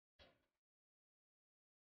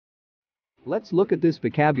Let's look at this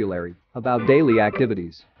vocabulary about daily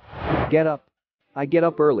activities. Get up. I get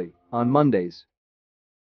up early on Mondays.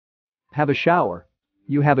 Have a shower.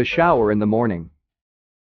 You have a shower in the morning.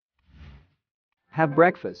 Have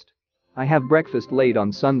breakfast. I have breakfast late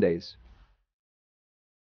on Sundays.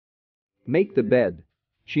 Make the bed.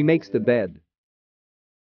 She makes the bed.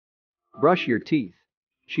 Brush your teeth.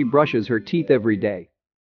 She brushes her teeth every day.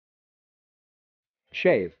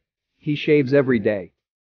 Shave. He shaves every day.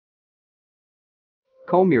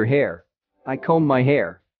 Comb your hair. I comb my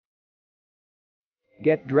hair.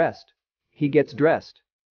 Get dressed. He gets dressed.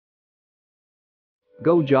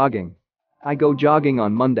 Go jogging. I go jogging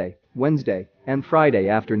on Monday, Wednesday, and Friday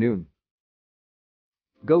afternoon.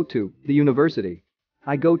 Go to the university.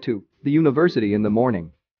 I go to the university in the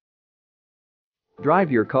morning.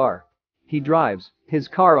 Drive your car. He drives his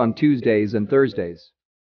car on Tuesdays and Thursdays.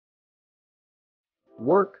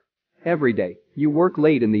 Work. Every day, you work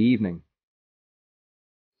late in the evening.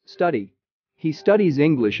 Study. He studies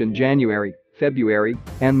English in January, February,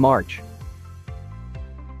 and March.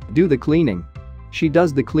 Do the cleaning. She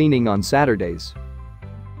does the cleaning on Saturdays.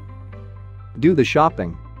 Do the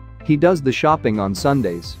shopping. He does the shopping on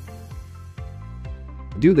Sundays.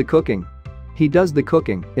 Do the cooking. He does the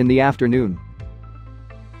cooking in the afternoon.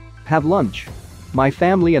 Have lunch. My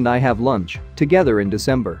family and I have lunch together in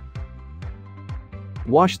December.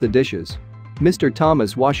 Wash the dishes. Mr.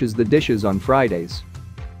 Thomas washes the dishes on Fridays.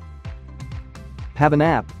 Have a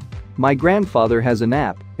nap. My grandfather has a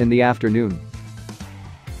nap in the afternoon.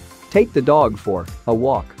 Take the dog for a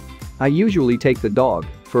walk. I usually take the dog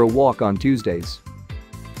for a walk on Tuesdays.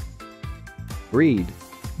 Read.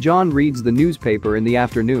 John reads the newspaper in the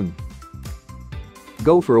afternoon.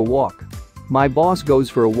 Go for a walk. My boss goes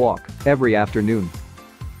for a walk every afternoon.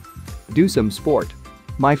 Do some sport.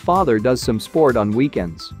 My father does some sport on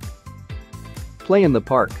weekends. Play in the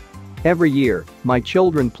park. Every year, my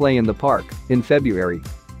children play in the park in February.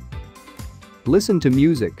 Listen to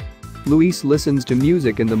music. Luis listens to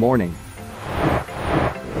music in the morning.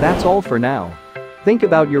 That's all for now. Think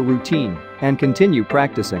about your routine and continue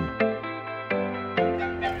practicing.